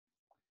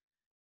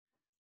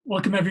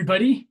Welcome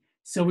everybody.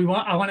 I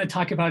want to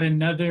talk about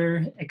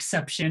another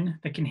exception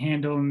that can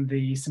handle in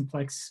the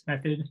simplex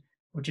method,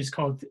 which is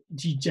called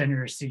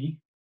degeneracy.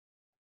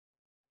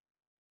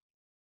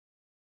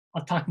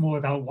 I'll talk more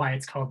about why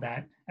it's called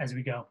that as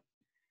we go.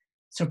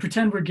 So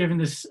pretend we're given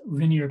this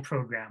linear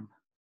program,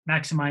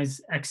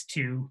 maximize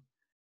x2,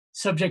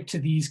 subject to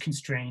these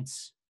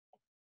constraints,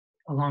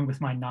 along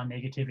with my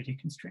non-negativity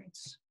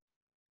constraints.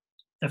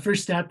 The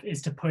first step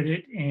is to put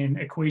it in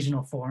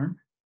equational form.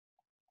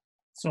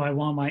 So I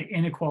want my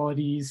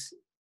inequalities,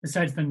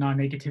 besides the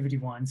non-negativity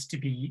ones, to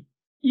be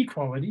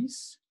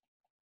equalities.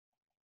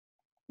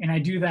 And I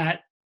do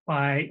that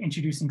by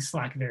introducing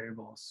slack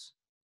variables.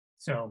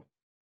 So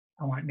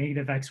I want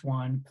negative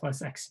x1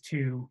 plus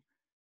x2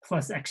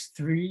 plus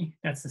x3,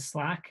 that's the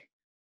slack,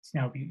 to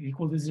now be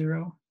equal to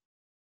 0.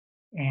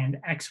 And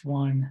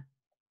x1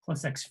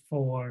 plus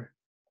x4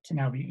 to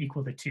now be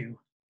equal to 2.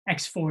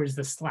 x4 is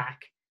the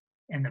slack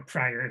in the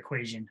prior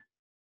equation.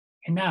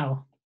 And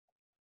now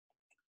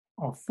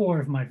all 4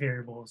 of my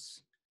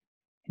variables,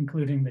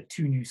 including the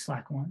 2 new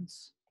slack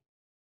ones,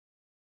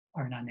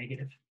 are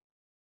non-negative.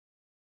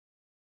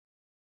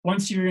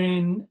 Once you're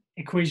in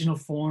equational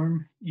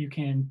form, you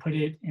can put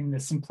it in the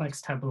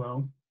simplex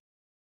tableau.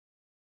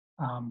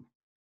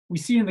 We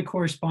see in the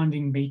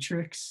corresponding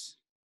matrix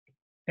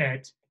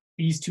that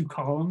these 2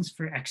 columns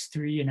for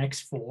x3 and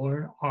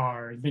x4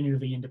 are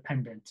linearly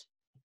independent,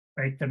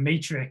 right? The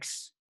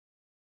matrix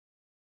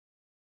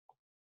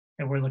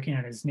that we're looking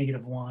at is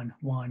 -1,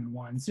 1,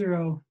 1,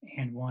 0,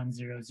 and 1,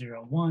 0,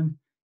 0, 1.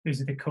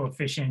 Those are the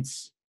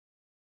coefficients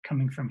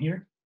coming from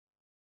here.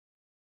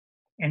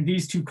 And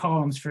these 2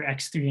 columns for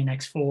x3 and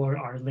x4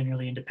 are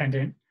linearly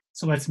independent.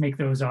 So let's make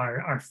those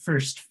our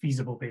first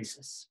feasible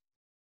basis.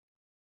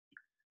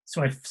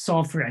 So I've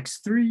solved for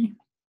x3.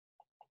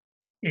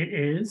 It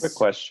is... Quick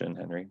question,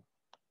 Henry.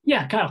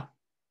 Yeah, Kyle.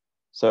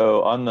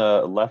 So on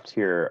the left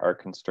here, our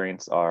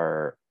constraints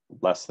are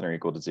less than or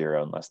equal to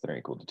 0 and less than or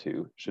equal to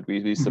 2. Should we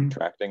be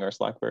subtracting our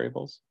slack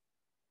variables?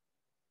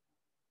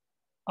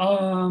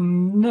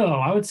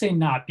 No, I would say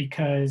not,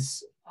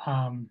 because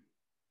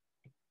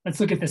let's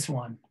look at this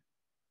one.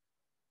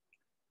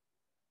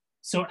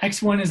 So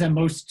x1 is at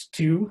most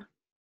 2.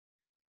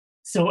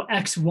 So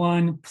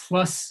x1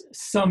 plus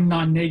some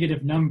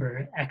non-negative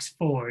number,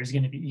 x4, is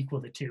going to be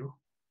equal to 2.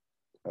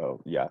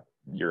 Oh, yeah,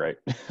 you're right.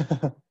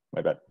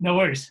 My bad. No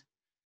worries.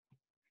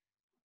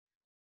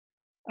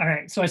 All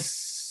right, so I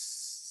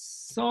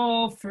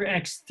solve for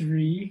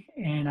x3,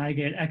 and I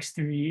get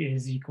x3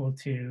 is equal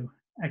to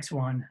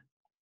x1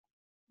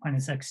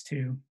 minus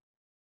x2.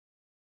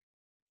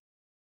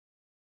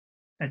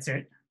 That's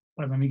it.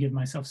 But let me give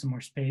myself some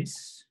more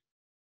space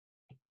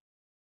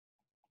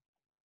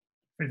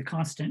for the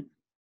constant.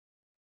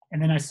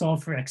 And then I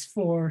solve for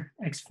x4.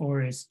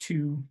 x4 is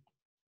 2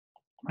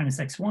 minus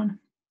x1.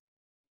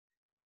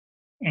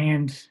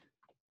 And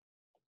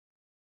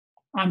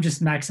I'm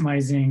just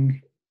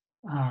maximizing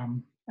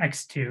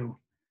x2.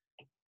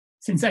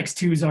 Since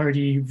x2 is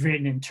already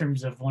written in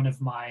terms of one of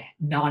my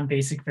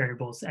non-basic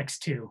variables,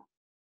 x2,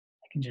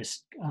 I can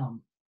just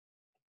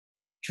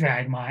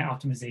drag my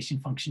optimization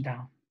function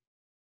down.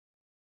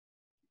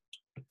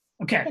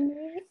 Okay.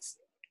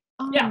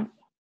 Yeah.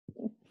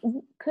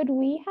 Could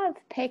we have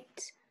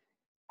picked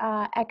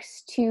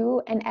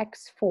x2 and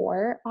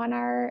x4 on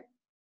our...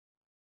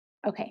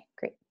 Okay,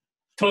 great.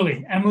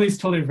 Totally. Emily's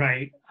totally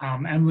right.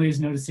 Emily's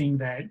noticing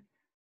that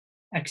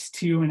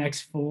x2 and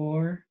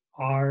x4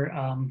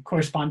 are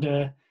correspond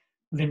to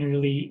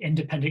linearly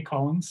independent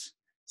columns.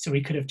 So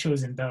we could have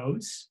chosen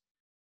those.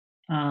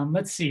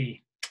 Let's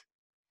see.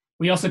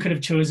 We also could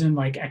have chosen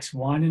like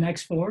x1 and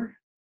x4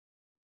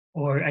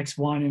 or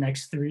x1 and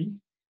x3.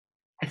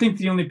 I think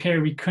the only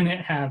pair we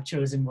couldn't have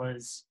chosen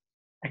was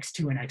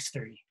x2 and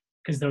x3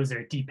 because those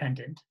are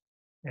dependent,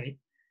 right?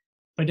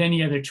 But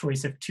any other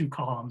choice of 2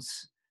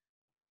 columns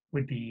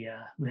would be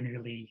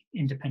linearly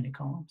independent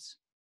columns.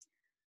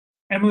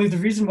 Emily, the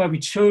reason why we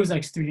chose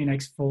x3 and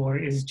x4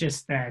 is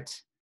just that,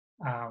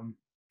 I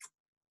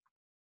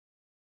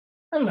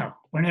don't know,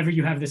 whenever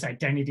you have this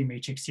identity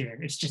matrix here,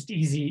 it's just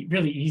easy,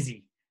 really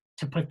easy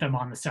to put them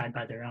on the side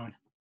by their own.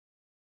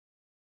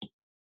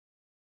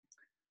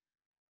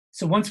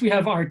 So once we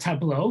have our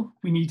tableau,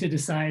 we need to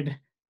decide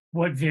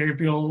what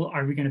variable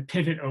are we going to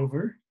pivot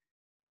over.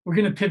 We're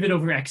going to pivot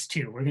over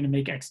x2. We're going to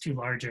make x2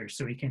 larger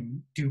so we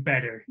can do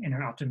better in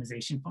our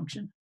optimization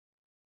function.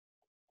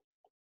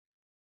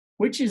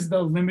 Which is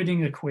the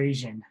limiting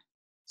equation?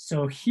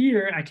 So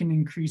here I can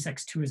increase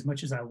x2 as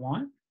much as I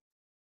want.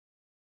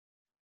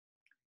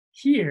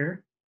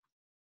 Here,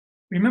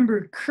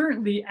 remember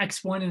currently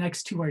x1 and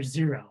x2 are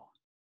 0.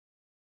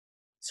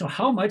 So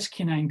how much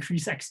can I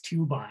increase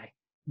x2 by?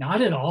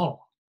 Not at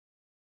all.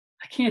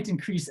 I can't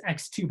increase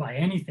x2 by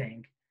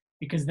anything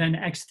because then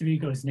x3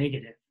 goes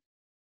negative.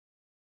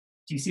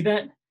 Do you see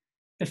that?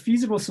 The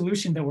feasible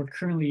solution that we're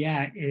currently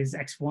at is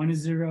x1 is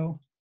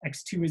 0,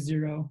 x2 is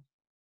 0.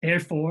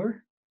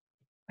 Therefore,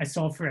 I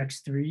solve for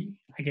x3,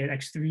 I get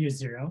x3 is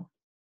 0.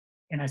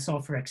 And I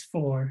solve for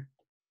x4,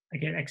 I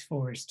get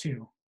x4 is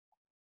 2.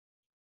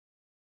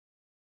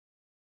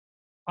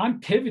 I'm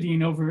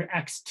pivoting over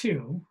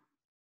x2,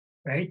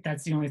 right?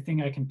 That's the only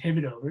thing I can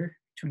pivot over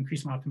to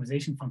increase my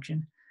optimization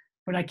function,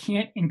 but I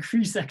can't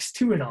increase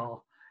x2 at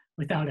all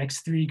without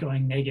x3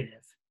 going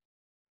negative,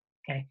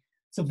 okay?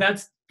 So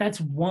that's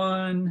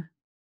one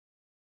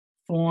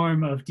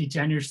form of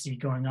degeneracy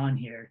going on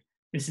here.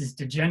 This is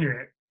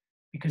degenerate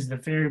because the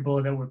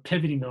variable that we're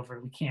pivoting over,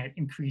 we can't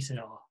increase at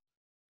all.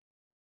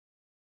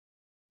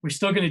 We're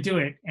still going to do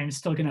it, and it's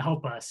still going to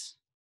help us.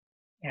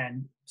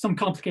 And some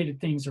complicated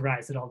things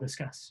arise that I'll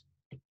discuss.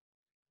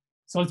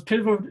 So let's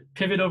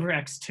pivot over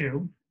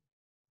x2.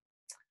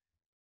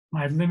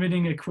 My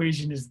limiting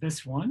equation is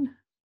this one.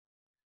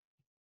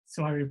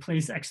 So I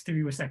replace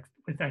x3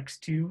 with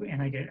x2,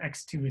 and I get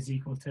x2 is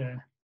equal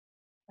to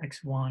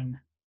x1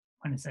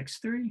 minus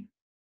x3.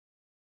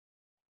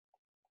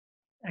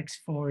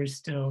 x4 is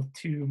still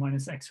 2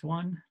 minus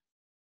x1.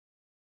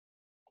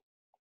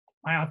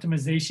 My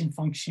optimization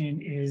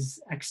function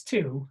is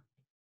x2,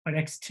 but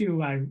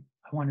x2 I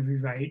want to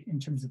rewrite in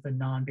terms of the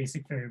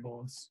non-basic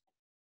variables,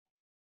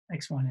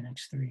 x1 and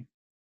x3.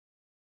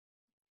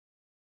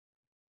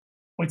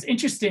 What's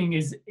interesting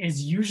is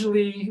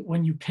usually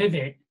when you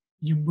pivot,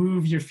 you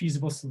move your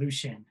feasible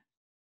solution,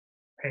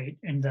 right?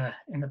 In the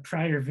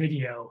prior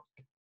video,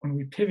 when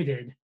we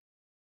pivoted,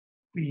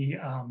 we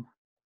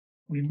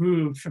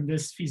moved from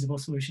this feasible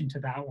solution to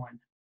that one.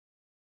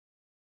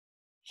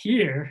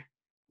 Here,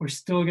 we're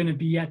still going to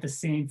be at the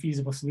same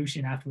feasible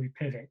solution after we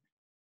pivot.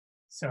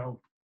 So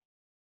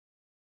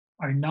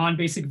our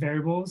non-basic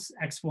variables,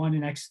 x1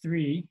 and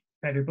x3,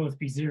 better both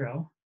be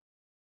 0.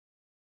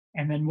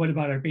 And then what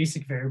about our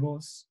basic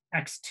variables?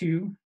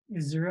 x2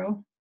 is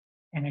 0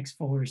 and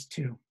x4 is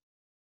 2.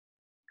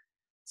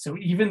 So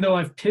even though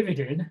I've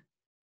pivoted,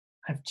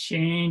 I've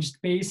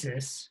changed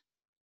basis,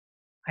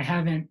 I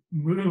haven't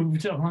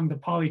moved along the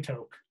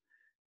polytope.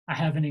 I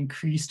haven't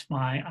increased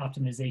my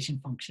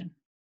optimization function.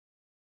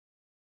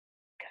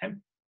 Okay,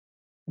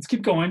 let's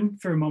keep going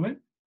for a moment.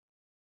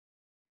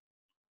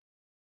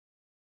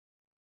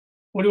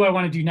 What do I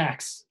want to do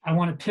next? I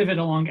want to pivot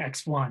along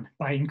x1.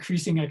 By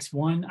increasing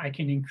x1, I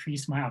can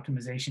increase my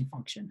optimization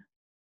function.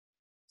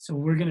 So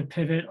we're going to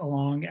pivot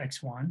along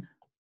x1.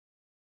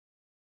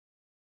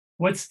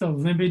 What's the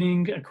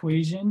limiting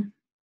equation?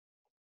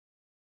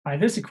 By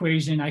this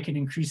equation, I can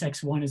increase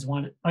x1 as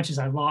much as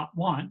I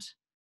want.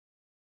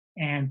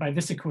 And by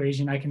this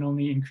equation, I can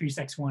only increase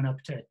x1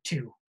 up to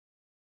 2.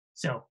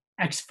 So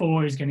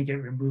x4 is going to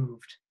get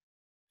removed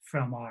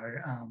from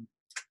our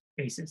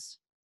basis.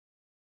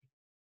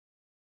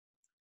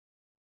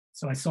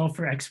 So I solve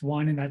for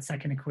x1 in that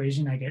second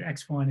equation. I get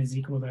x1 is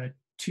equal to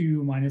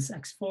 2 minus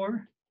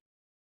x4.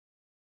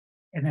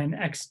 And then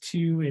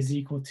x2 is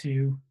equal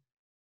to,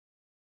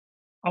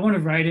 I want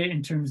to write it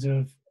in terms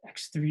of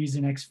x3s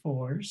and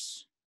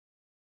x4s.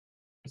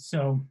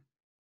 So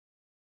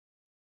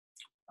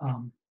I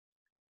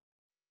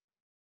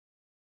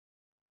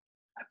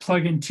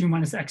plug in 2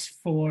 minus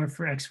x4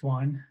 for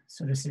x1.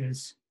 So this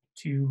is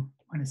 2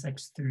 minus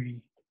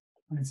x3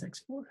 minus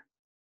x4.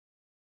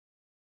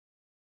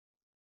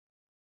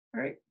 All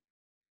right.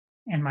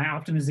 And my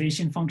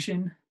optimization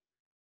function,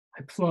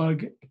 I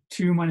plug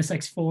 2 minus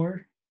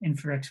x4 in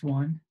for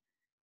x1,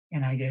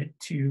 and I get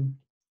 2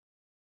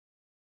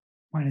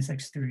 minus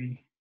x3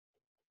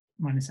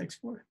 minus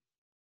x4.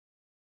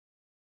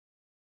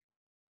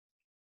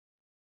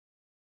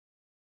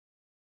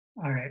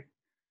 All right.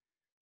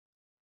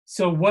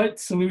 So what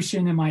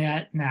solution am I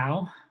at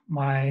now?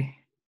 My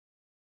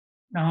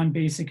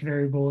non-basic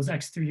variables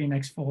x3 and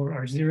x4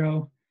 are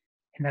 0,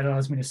 and that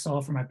allows me to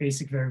solve for my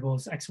basic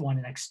variables x1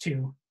 and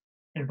x2.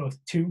 They're both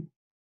 2.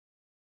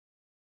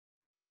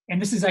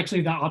 And this is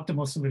actually the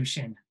optimal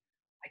solution.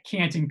 I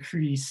can't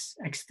increase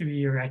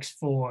x3 or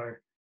x4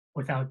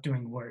 without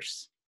doing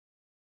worse.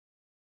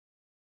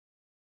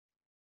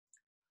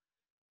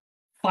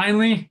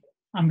 Finally,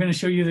 I'm going to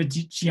show you the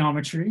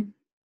geometry.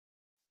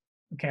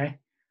 Okay.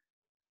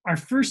 Our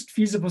first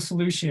feasible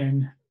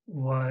solution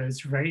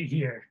was right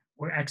here,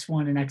 where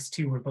x1 and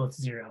x2 were both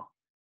 0.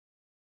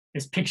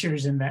 This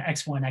picture's in the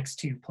x1,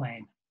 x2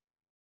 plane.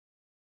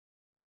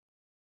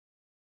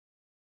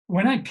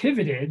 When I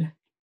pivoted,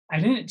 I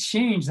didn't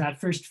change that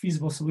first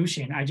feasible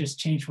solution. I just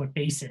changed what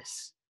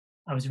basis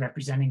I was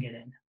representing it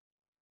in.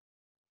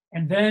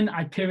 And then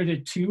I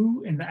pivoted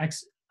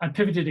I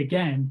pivoted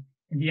again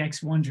in the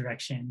x1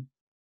 direction.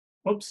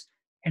 Whoops.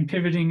 And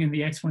pivoting in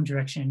the x1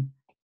 direction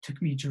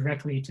took me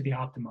directly to the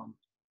optimum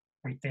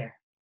right there.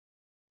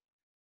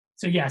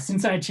 So yeah,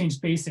 since I had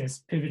changed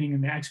basis, pivoting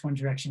in the x1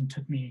 direction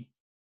took me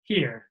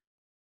here,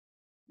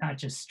 not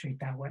just straight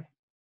that way.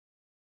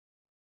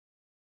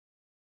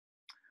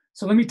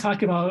 So let me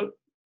talk about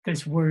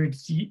this word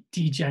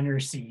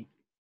degeneracy.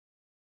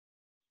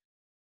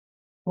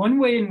 One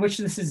way in which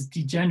this is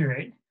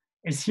degenerate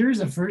is here's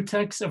a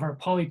vertex of our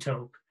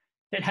polytope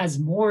that has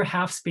more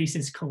half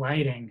spaces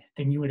colliding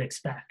than you would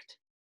expect.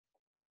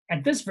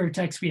 At this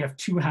vertex, we have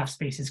 2 half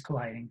spaces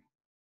colliding.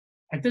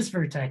 At this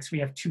vertex, we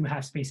have 2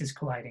 half spaces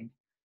colliding.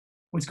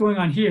 What's going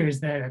on here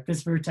is that at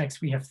this vertex,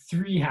 we have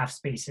 3 half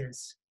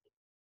spaces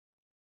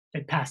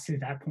that pass through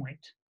that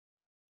point.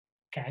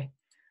 okay?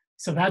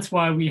 So that's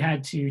why we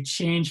had to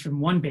change from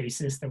one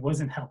basis that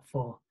wasn't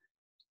helpful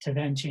to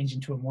then change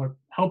into a more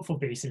helpful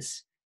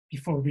basis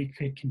before we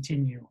could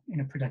continue in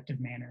a productive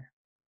manner.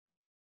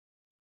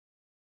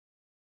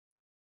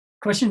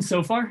 Questions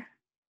so far?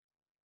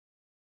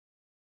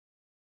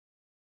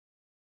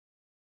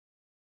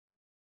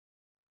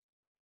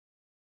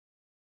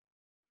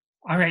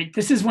 All right,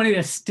 this is one of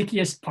the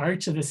stickiest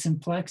parts of the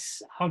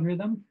simplex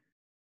algorithm.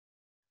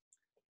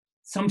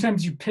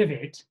 Sometimes you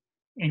pivot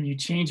and you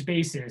change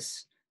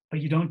basis, but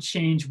you don't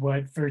change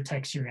what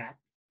vertex you're at.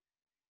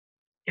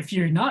 If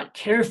you're not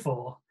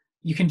careful,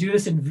 you can do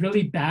this in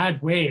really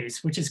bad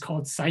ways, which is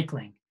called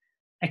cycling.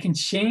 I can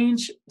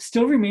change,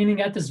 still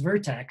remaining at this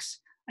vertex,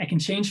 I can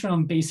change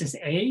from basis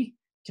A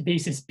to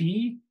basis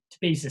B to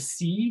basis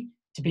C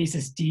to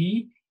basis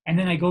D, and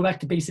then I go back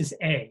to basis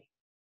A,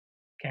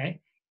 okay?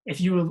 If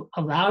you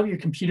allow your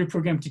computer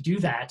program to do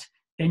that,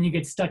 then you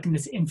get stuck in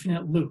this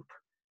infinite loop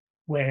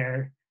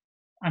where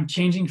I'm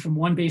changing from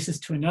one basis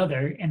to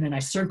another, and then I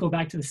circle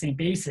back to the same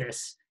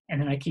basis,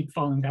 and then I keep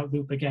following that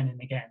loop again and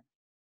again.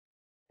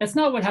 That's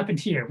not what happened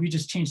here. We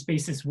just changed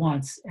basis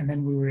once, and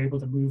then we were able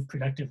to move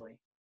productively.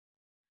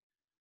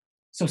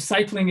 So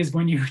cycling is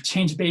when you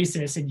change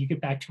basis and you get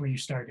back to where you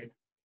started.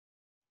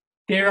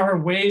 There are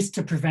ways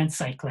to prevent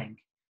cycling.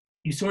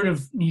 You sort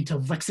of need to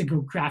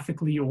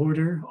lexicographically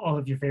order all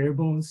of your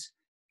variables,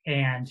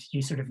 and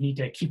you sort of need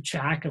to keep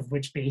track of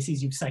which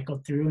bases you've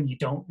cycled through, and you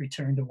don't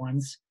return to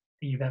ones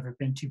that you've ever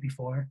been to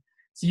before.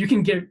 So you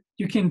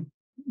can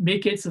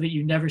make it so that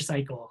you never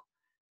cycle,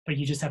 but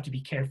you just have to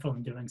be careful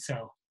in doing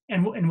so.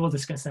 And we'll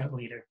discuss that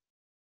later.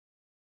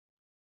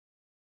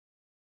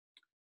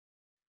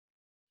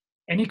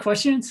 Any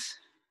questions?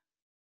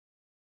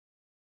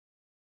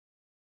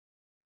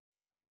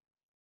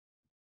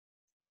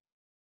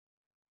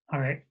 All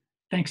right,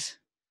 thanks.